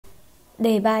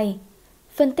Đề bài: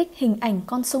 phân tích hình ảnh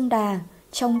con sông Đà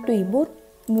trong tùy bút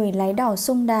Người lái đò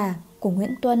sông Đà của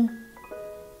Nguyễn Tuân.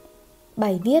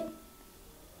 Bài viết: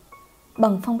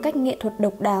 bằng phong cách nghệ thuật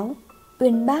độc đáo,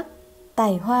 uyên bác,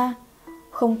 tài hoa,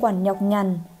 không quản nhọc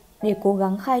nhằn để cố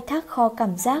gắng khai thác kho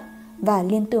cảm giác và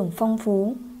liên tưởng phong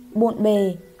phú, bộn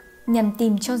bề, nhằm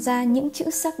tìm cho ra những chữ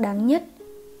sắc đáng nhất,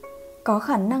 có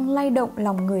khả năng lay động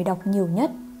lòng người đọc nhiều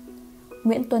nhất.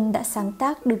 Nguyễn Tuân đã sáng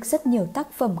tác được rất nhiều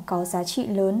tác phẩm có giá trị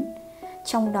lớn,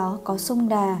 trong đó có Sông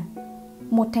Đà,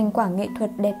 một thành quả nghệ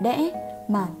thuật đẹp đẽ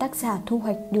mà tác giả thu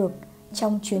hoạch được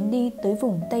trong chuyến đi tới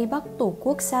vùng Tây Bắc Tổ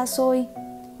quốc xa xôi.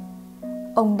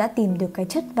 Ông đã tìm được cái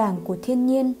chất vàng của thiên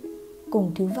nhiên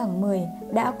cùng thứ vàng 10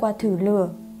 đã qua thử lửa,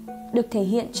 được thể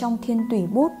hiện trong thiên tùy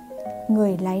bút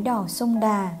Người lái đò sông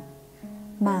Đà.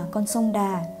 Mà con sông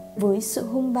Đà với sự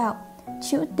hung bạo,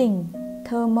 trữ tình,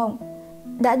 thơ mộng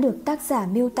đã được tác giả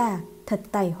miêu tả thật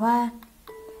tài hoa.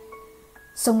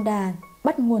 Sông Đà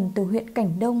bắt nguồn từ huyện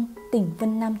Cảnh Đông, tỉnh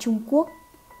Vân Nam Trung Quốc,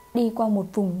 đi qua một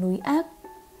vùng núi ác,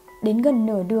 đến gần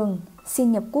nửa đường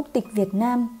xin nhập quốc tịch Việt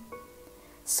Nam.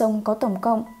 Sông có tổng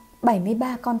cộng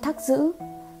 73 con thác giữ,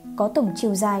 có tổng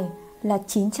chiều dài là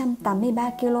 983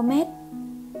 km.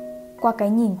 Qua cái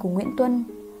nhìn của Nguyễn Tuân,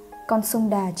 con sông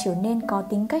Đà trở nên có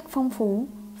tính cách phong phú,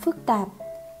 phức tạp,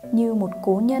 như một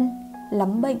cố nhân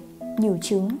lắm bệnh, nhiều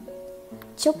chứng,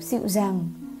 chốc dịu dàng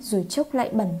rồi chốc lại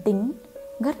bẩn tính,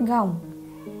 gắt gỏng.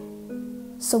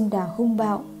 Sông Đà hung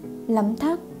bạo, lắm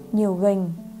thác, nhiều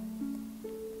gành.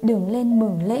 Đường lên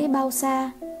mường lễ bao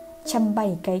xa,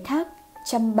 107 cái thác,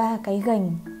 103 cái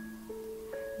gành.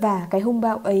 Và cái hung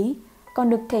bạo ấy còn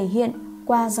được thể hiện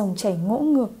qua dòng chảy ngỗ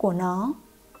ngược của nó.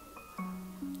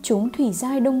 Chúng thủy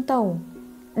giai đông tẩu,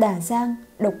 Đà Giang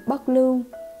độc Bắc lưu,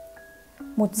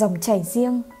 một dòng chảy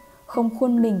riêng, không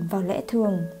khuôn mình vào lẽ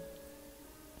thường.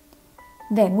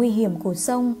 Vẻ nguy hiểm của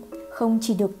sông không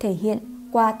chỉ được thể hiện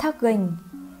qua thác gành,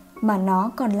 mà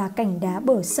nó còn là cảnh đá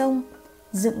bờ sông,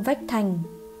 dựng vách thành.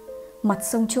 Mặt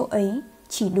sông chỗ ấy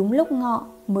chỉ đúng lúc ngọ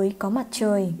mới có mặt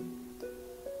trời.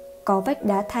 Có vách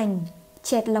đá thành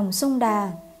chẹt lòng sông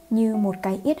Đà như một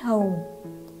cái yết hầu.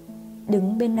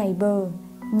 Đứng bên này bờ,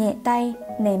 nhẹ tay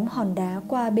ném hòn đá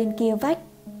qua bên kia vách.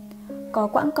 Có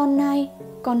quãng con nai,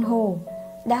 con hổ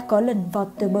đã có lần vọt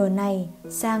từ bờ này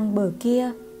sang bờ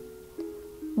kia.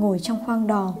 Ngồi trong khoang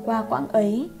đò qua quãng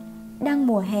ấy, đang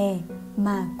mùa hè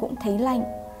mà cũng thấy lạnh.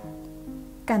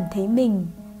 Cảm thấy mình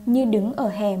như đứng ở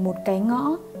hè một cái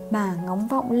ngõ mà ngóng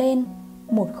vọng lên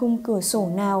một khung cửa sổ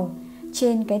nào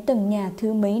trên cái tầng nhà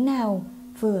thứ mấy nào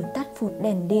vừa tắt phụt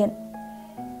đèn điện.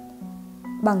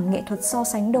 Bằng nghệ thuật so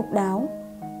sánh độc đáo,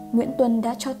 Nguyễn Tuân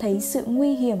đã cho thấy sự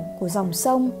nguy hiểm của dòng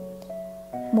sông.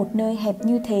 Một nơi hẹp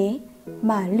như thế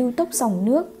mà lưu tốc dòng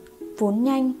nước vốn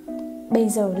nhanh bây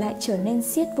giờ lại trở nên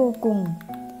xiết vô cùng.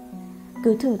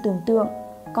 Cứ thử tưởng tượng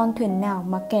con thuyền nào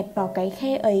mà kẹt vào cái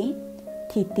khe ấy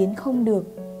thì tiến không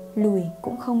được, lùi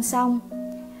cũng không xong,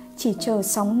 chỉ chờ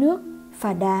sóng nước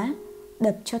phá đá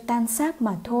đập cho tan xác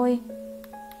mà thôi.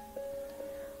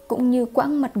 Cũng như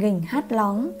quãng mặt gành hát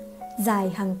lóng dài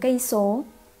hàng cây số,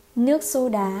 nước xô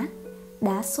đá,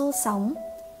 đá xô sóng,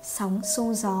 sóng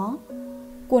xô gió,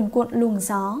 cuồn cuộn luồng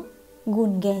gió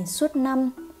gùn ghè suốt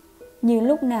năm, như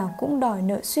lúc nào cũng đòi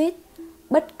nợ suýt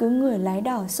bất cứ người lái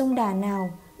đò sông Đà nào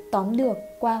tóm được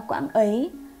qua quãng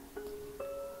ấy.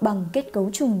 Bằng kết cấu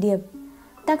trùng điệp,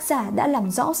 tác giả đã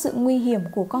làm rõ sự nguy hiểm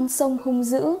của con sông hung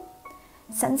dữ,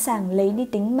 sẵn sàng lấy đi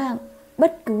tính mạng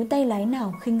bất cứ tay lái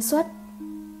nào khinh suất.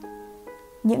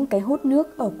 Những cái hút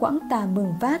nước ở quãng Tà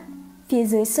Mường Vát phía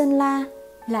dưới Sơn La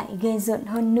lại ghê rợn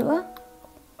hơn nữa.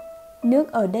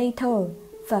 Nước ở đây thở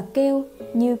và kêu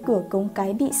như cửa cống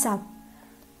cái bị sập.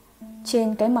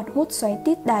 Trên cái mặt hút xoáy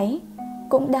tít đáy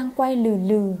cũng đang quay lừ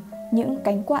lừ những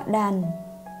cánh quạ đàn.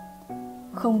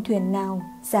 Không thuyền nào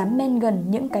dám men gần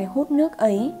những cái hút nước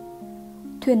ấy.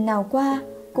 Thuyền nào qua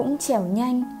cũng trèo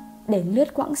nhanh để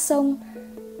lướt quãng sông,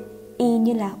 y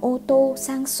như là ô tô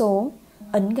sang số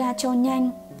ấn ga cho nhanh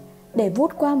để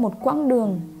vút qua một quãng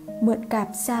đường mượn cạp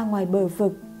ra ngoài bờ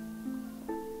vực.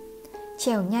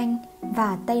 Trèo nhanh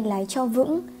và tay lái cho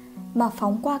vững mà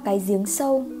phóng qua cái giếng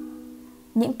sâu.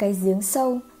 Những cái giếng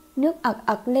sâu nước ặc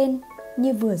ặc lên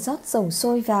như vừa rót dầu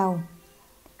sôi vào.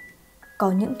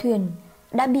 Có những thuyền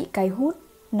đã bị cái hút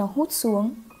nó hút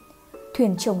xuống.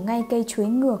 Thuyền trồng ngay cây chuối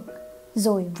ngược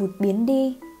rồi vụt biến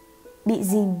đi, bị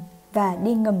dìm và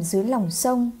đi ngầm dưới lòng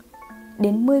sông.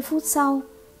 Đến 10 phút sau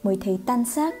mới thấy tan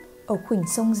xác ở khuỷnh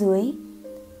sông dưới.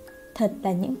 Thật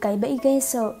là những cái bẫy ghê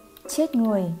sợ, chết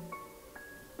người.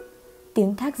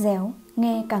 Tiếng thác réo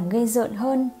nghe càng ghê rợn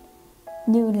hơn,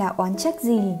 như là oán trách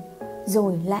gì,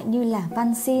 rồi lại như là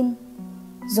van xin,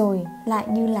 rồi lại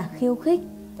như là khiêu khích,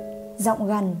 giọng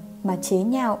gằn mà chế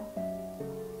nhạo.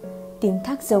 Tiếng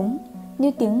thác giống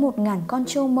như tiếng 1000 con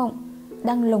trâu mộng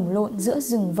đang lồng lộn giữa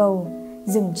rừng vầu,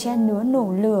 rừng tre nứa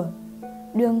nổ lửa,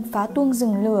 đương phá tuông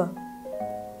rừng lửa.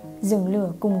 Rừng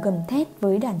lửa cùng gầm thét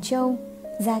với đàn trâu,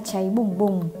 da cháy bùng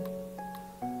bùng.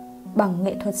 Bằng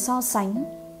nghệ thuật so sánh,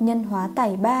 nhân hóa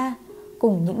tài ba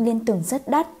cùng những liên tưởng rất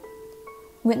đắt,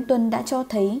 Nguyễn Tuân đã cho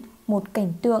thấy một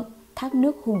cảnh tượng thác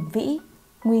nước hùng vĩ,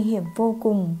 nguy hiểm vô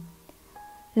cùng.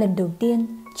 Lần đầu tiên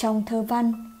trong thơ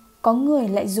văn, có người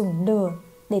lại dùng lửa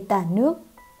để tả nước.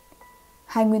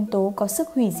 Hai nguyên tố có sức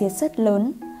hủy diệt rất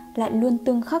lớn lại luôn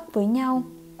tương khắc với nhau.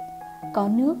 Có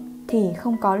nước thì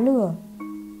không có lửa,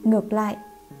 ngược lại,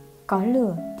 có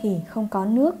lửa thì không có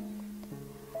nước.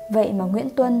 Vậy mà Nguyễn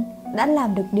Tuân đã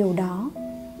làm được điều đó.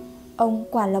 Ông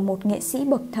quả là một nghệ sĩ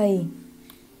bậc thầy.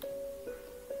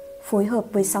 Phối hợp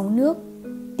với sóng nước,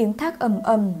 tiếng thác ầm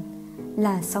ầm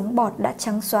là sóng bọt đã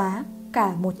trắng xóa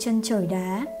cả một chân trời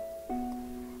đá.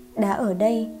 Đá ở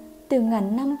đây từ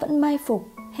ngàn năm vẫn mai phục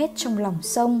hết trong lòng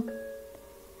sông.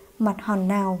 Mặt hòn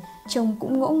nào trông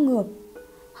cũng ngỗ ngược,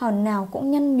 hòn nào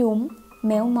cũng nhăn nhúm,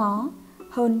 méo mó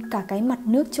hơn cả cái mặt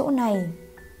nước chỗ này.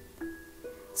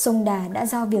 Sông Đà đã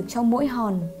giao việc cho mỗi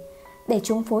hòn để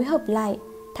chúng phối hợp lại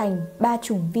thành 3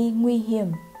 chủng vi nguy hiểm.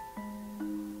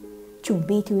 Chủng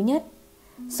vi thứ nhất,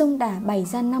 sông Đà bày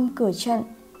ra 5 cửa trận,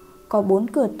 có 4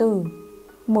 cửa tử,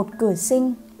 1 cửa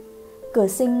sinh. Cửa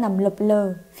sinh nằm lập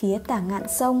lờ phía tả ngạn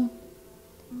sông.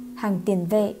 Hàng tiền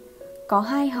vệ có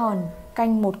 2 hòn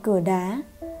canh 1 cửa đá,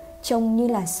 trông như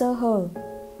là sơ hở.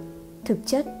 Thực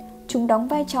chất, chúng đóng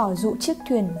vai trò dụ chiếc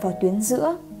thuyền vào tuyến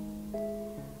giữa.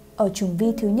 Ở chủng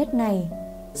vi thứ nhất này,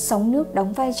 sóng nước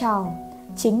đóng vai trò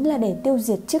chính là để tiêu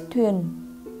diệt chiếc thuyền.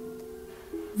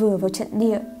 Vừa vào trận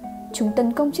địa, chúng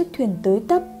tấn công chiếc thuyền tới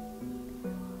tấp.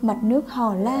 Mặt nước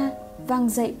hò la vang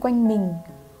dậy quanh mình,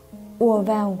 ùa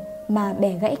vào mà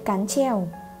bẻ gãy cán chèo,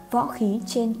 võ khí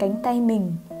trên cánh tay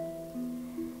mình.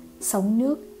 Sóng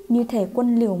nước như thể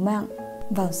quân liều mạng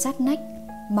vào sát nách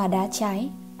mà đá trái,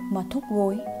 mà thúc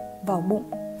gối vào bụng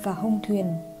và hông thuyền.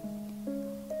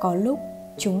 Có lúc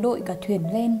chúng đội cả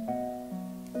thuyền lên.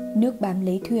 Nước bám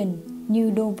lấy thuyền như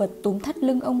đô vật túm thắt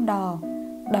lưng ông đò,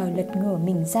 đòi lật ngửa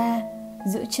mình ra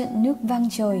giữa trận nước vang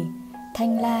trời,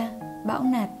 thanh la, bão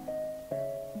nạt.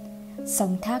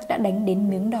 Sóng thác đã đánh đến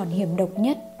miếng đòn hiểm độc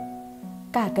nhất.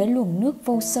 Cả cái luồng nước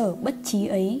vô sở bất trí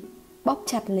ấy bóp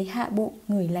chặt lấy hạ bộ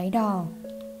người lái đò.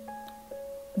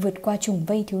 Vượt qua chủng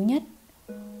vây thứ nhất,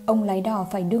 ông lái đò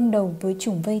phải đương đầu với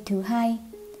chủng vây thứ hai,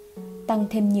 tăng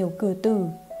thêm nhiều cửa tử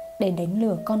để đánh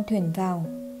lửa con thuyền vào,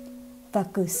 và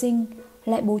cửa sinh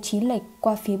lại bố trí lệch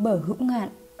qua phía bờ hữu ngạn.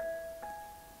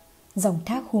 Dòng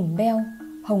thác hùng beo,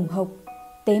 hồng hộc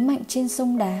tế mạnh trên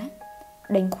sông đá,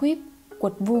 đánh khuyết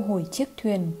quật vu hồi chiếc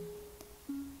thuyền.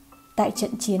 Tại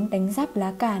trận chiến đánh giáp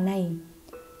lá cà này,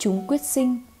 chúng quyết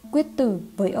sinh quyết tử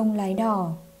với ông lái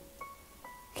đò.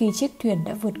 Khi chiếc thuyền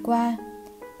đã vượt qua,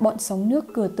 bọn sóng nước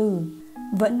cửa tử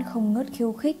vẫn không ngớt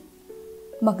khiêu khích.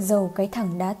 Mặc dầu cái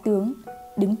thằng đá tướng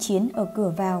đứng chiến ở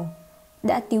cửa vào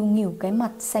đã tiêu nghỉu cái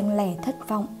mặt xanh lè thất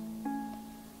vọng.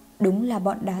 Đúng là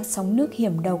bọn đá sóng nước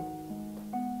hiểm độc.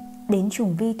 Đến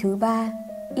chủng vi thứ 3,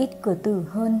 ít cửa tử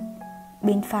hơn,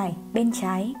 bên phải, bên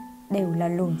trái đều là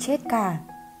luồng chết cả.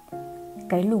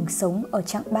 Cái luồng sống ở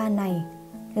chặng 3 này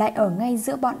lại ở ngay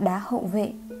giữa bọn đá hậu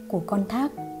vệ của con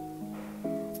thác.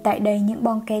 Tại đây những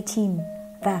bom ke chìm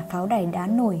và pháo đài đá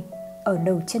nổi ở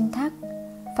đầu chân thác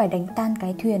phải đánh tan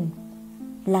cái thuyền,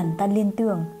 làm ta liên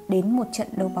tưởng đến một trận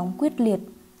đấu bóng quyết liệt.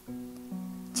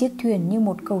 Chiếc thuyền như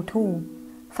một cầu thủ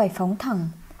phải phóng thẳng,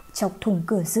 chọc thủng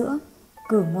cửa giữa,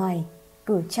 cửa ngoài,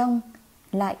 cửa trong,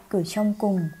 lại cửa trong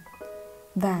cùng,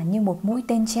 và như một mũi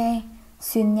tên tre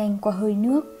xuyên nhanh qua hơi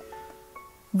nước.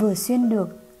 Vừa xuyên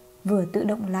được, vừa tự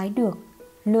động lái được,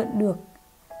 lượn được,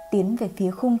 tiến về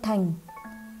phía khung thành,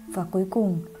 và cuối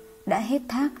cùng đã hết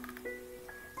thác.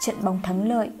 Trận bóng thắng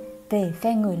lợi về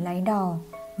phe người lái đò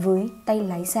với tay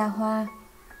lái ra hoa.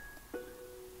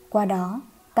 Qua đó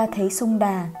ta thấy sông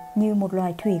Đà như một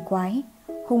loài thủy quái,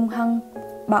 hung hăng,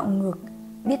 bạo ngược,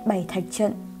 biết bày thạch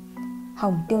trận,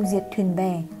 hòng tiêu diệt thuyền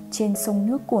bè trên sông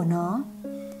nước của nó.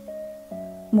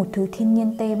 Một thứ thiên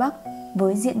nhiên Tây Bắc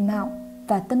với diện mạo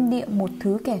và tâm địa một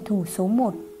thứ kẻ thù số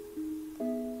 1.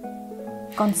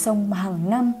 Con sông mà hàng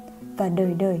năm và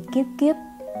đời đời kiếp kiếp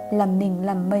làm mình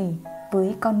làm mẩy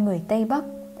với con người Tây Bắc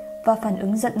và phản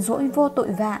ứng giận dỗi vô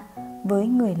tội vạ với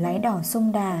người lái đò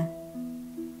sông Đà.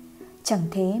 Chẳng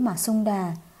thế mà sông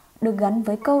Đà được gắn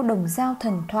với câu đồng dao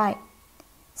thần thoại: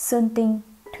 sơn tinh,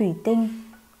 thủy tinh.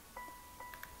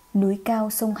 Núi cao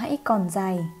sông hãy còn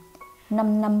dài,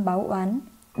 5 năm báo oán,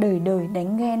 đời đời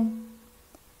đánh ghen.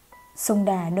 Sông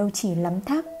Đà đâu chỉ lắm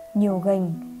thác, nhiều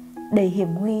gành, đầy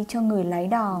hiểm nguy cho người lái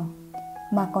đò,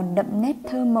 mà còn đậm nét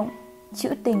thơ mộng, trữ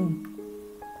tình.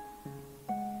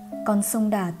 Con sông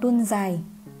Đà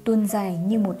tuôn dài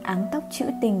như một áng tóc trữ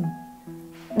tình.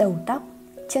 Đầu tóc,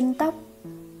 chân tóc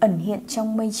ẩn hiện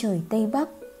trong mây trời Tây Bắc,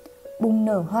 bung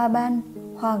nở hoa ban,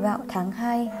 hoa gạo tháng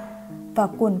 2, và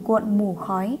cuồn cuộn mù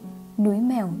khói, núi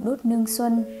mèo đốt nương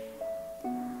xuân.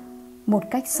 Một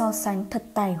cách so sánh thật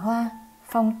tài hoa,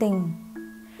 phong tình.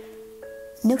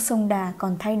 Nước sông Đà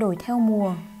còn thay đổi theo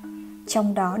mùa,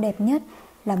 trong đó đẹp nhất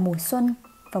là mùa xuân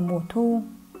và mùa thu.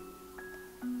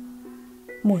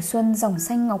 Mùa xuân dòng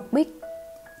xanh ngọc bích,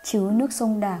 chứ nước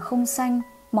sông Đà không xanh,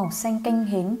 màu xanh canh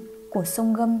hến của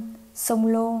sông Gâm, sông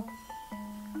Lô.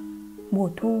 Mùa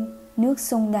thu, nước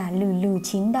sông Đà lừ lừ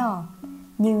chín đỏ,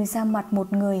 như da mặt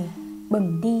một người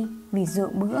bầm đi vì rượu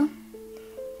bữa.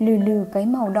 Lừ lừ cái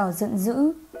màu đỏ giận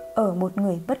dữ ở một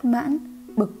người bất mãn,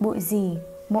 bực bội gì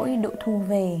mỗi độ thu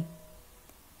về.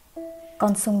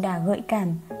 Con sông Đà gợi cảm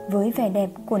với vẻ đẹp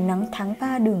của nắng tháng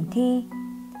 3 đường thi.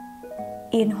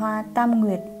 Yên hoa tam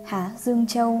nguyệt há Dương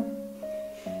Châu,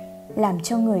 làm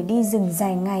cho người đi rừng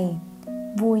dài ngày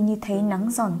vui như thấy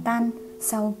nắng giòn tan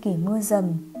sau kỳ mưa dầm,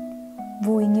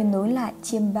 vui như nối lại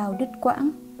chiêm bao đứt quãng.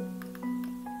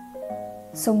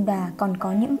 Sông Đà còn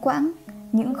có những quãng,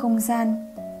 những không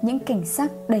gian, những cảnh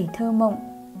sắc đầy thơ mộng.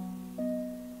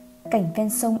 Cảnh ven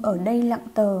sông ở đây lặng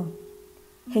tờ,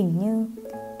 hình như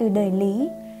từ đời Lý,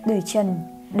 đời Trần,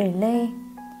 đời Lê,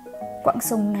 quãng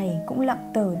sông này cũng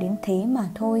lặng tờ đến thế mà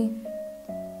thôi.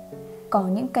 Có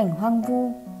những cảnh hoang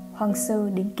vu, hoang sơ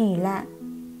đến kỳ lạ.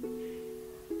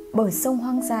 Bờ sông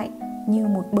hoang dại như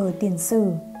một bờ tiền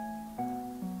sử,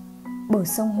 bờ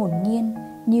sông hồn nhiên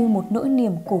như một nỗi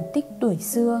niềm cổ tích tuổi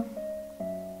xưa.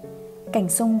 Cảnh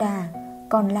sông Đà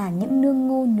còn là những nương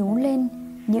ngô nhú lên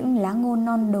những lá ngô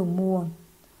non đầu mùa,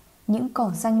 những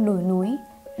cỏ xanh đồi núi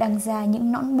đang ra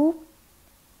những nõn búp.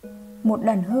 Một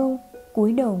đàn hươu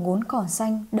cúi đầu ngốn cỏ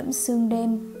xanh đẫm sương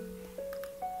đêm.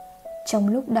 Trong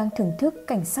lúc đang thưởng thức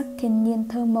cảnh sắc thiên nhiên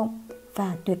thơ mộng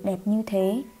và tuyệt đẹp như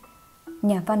thế,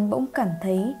 nhà văn bỗng cảm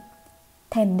thấy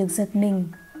thèm được giật mình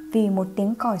vì một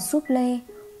tiếng còi súp lê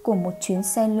của một chuyến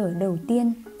xe lửa đầu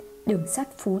tiên đường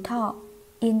sắt Phú Thọ,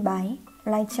 Yên Bái,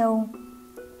 Lai Châu,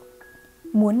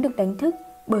 muốn được đánh thức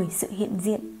bởi sự hiện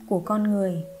diện của con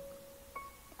người.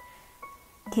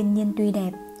 Thiên nhiên tuy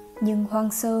đẹp nhưng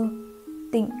hoang sơ,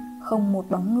 tịnh không một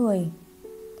bóng người.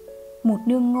 Một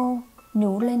nương ngô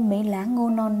nhú lên mấy lá ngô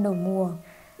non đầu mùa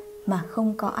mà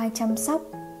không có ai chăm sóc.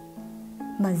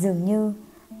 Mà dường như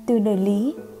từ đời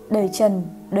Lý, đời Trần,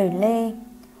 đời Lê,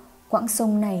 quãng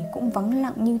sông này cũng vắng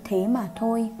lặng như thế mà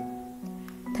thôi.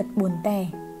 Thật buồn tẻ.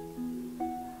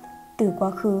 Từ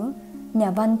quá khứ,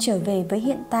 nhà văn trở về với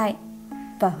hiện tại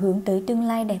và hướng tới tương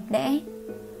lai đẹp đẽ.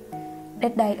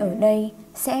 Đất đai ở đây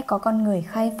sẽ có con người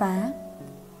khai phá,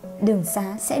 đường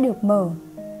xá sẽ được mở,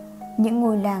 những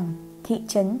ngôi làng, thị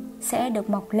trấn sẽ được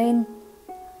mọc lên,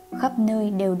 khắp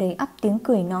nơi đều đầy ắp tiếng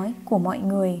cười nói của mọi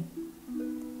người.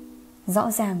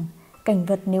 Rõ ràng, cảnh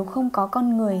vật nếu không có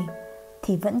con người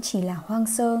thì vẫn chỉ là hoang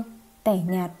sơ, tẻ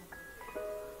nhạt.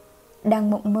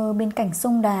 Đang mộng mơ bên cạnh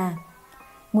sông Đà,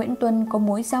 Nguyễn Tuân có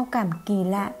mối giao cảm kỳ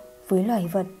lạ với loài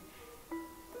vật.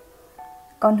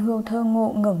 Con hươu thơ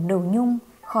ngộ ngẩng đầu nhung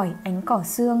khỏi ánh cỏ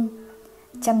sương,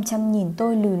 chăm chăm nhìn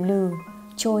tôi lừ lừ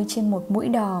trôi trên một mũi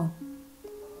đò.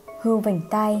 Hươu vành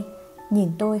tai nhìn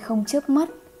tôi không chớp mắt,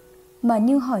 mà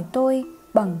như hỏi tôi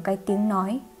bằng cái tiếng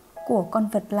nói của con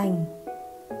vật lành.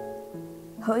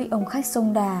 Hỡi ông khách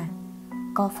sông Đà,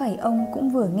 có phải ông cũng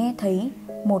vừa nghe thấy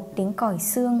một tiếng còi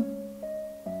xương?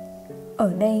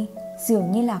 Ở đây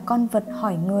dường như là con vật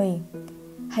hỏi người,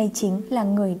 hay chính là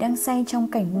người đang say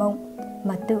trong cảnh mộng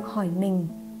mà tự hỏi mình.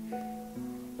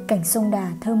 Cảnh sông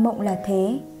Đà thơ mộng là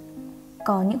thế,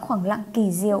 có những khoảng lặng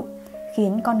kỳ diệu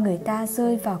khiến con người ta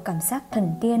rơi vào cảm giác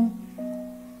thần tiên.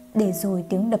 Để rồi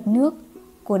tiếng đập nước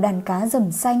của đàn cá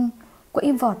rầm xanh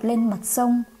quẫy vọt lên mặt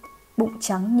sông, bụng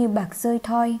trắng như bạc rơi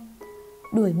thoi,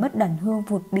 đuổi mất đàn hươu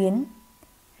vụt biến,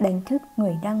 đánh thức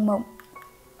người đang mộng.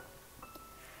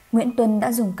 Nguyễn Tuân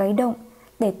đã dùng cái động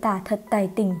để tả thật tài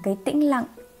tình cái tĩnh lặng,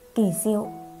 kỳ diệu.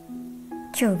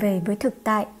 Trở về với thực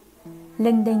tại,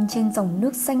 lênh đênh trên dòng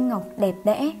nước xanh ngọc đẹp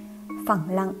đẽ, phẳng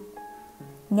lặng,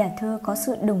 nhà thơ có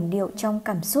sự đồng điệu trong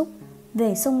cảm xúc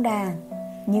về sông Đà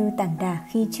như tản đà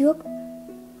khi trước.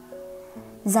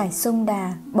 Dải sông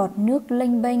Đà bọt nước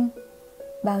lênh bênh,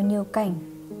 bao nhiêu cảnh,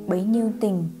 bấy nhiêu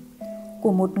tình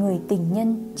của một người tình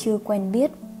nhân chưa quen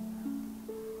biết.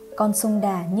 Con sông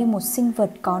Đà như một sinh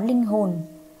vật có linh hồn,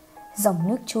 dòng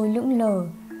nước trôi lững lờ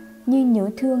như nhớ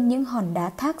thương những hòn đá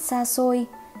thác xa xôi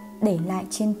để lại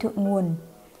trên thượng nguồn,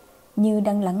 như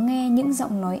đang lắng nghe những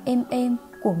giọng nói êm êm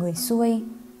của người xuôi.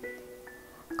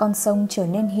 Con sông trở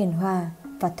nên hiền hòa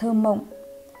và thơ mộng.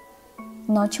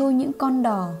 Nó trôi những con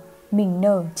đò, mình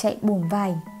nở chạy buồm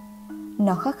vải.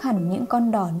 Nó khắc hẳn những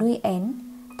con đò đuôi én,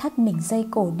 thắt mình dây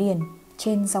cổ điển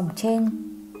trên dòng trên.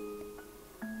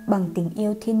 Bằng tình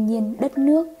yêu thiên nhiên đất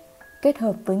nước, kết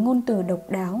hợp với ngôn từ độc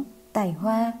đáo, tài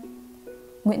hoa,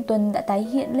 Nguyễn Tuân đã tái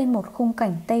hiện lên một khung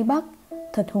cảnh Tây Bắc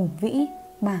thật hùng vĩ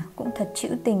mà cũng thật trữ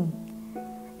tình,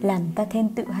 làm ta thêm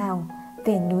tự hào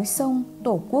về núi sông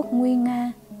tổ quốc nguy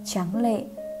nga, tráng lệ.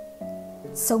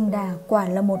 Sông Đà quả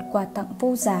là một quà tặng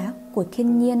vô giá của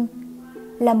thiên nhiên,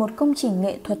 là một công trình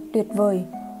nghệ thuật tuyệt vời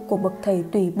của bậc thầy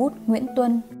tùy bút Nguyễn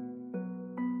Tuân.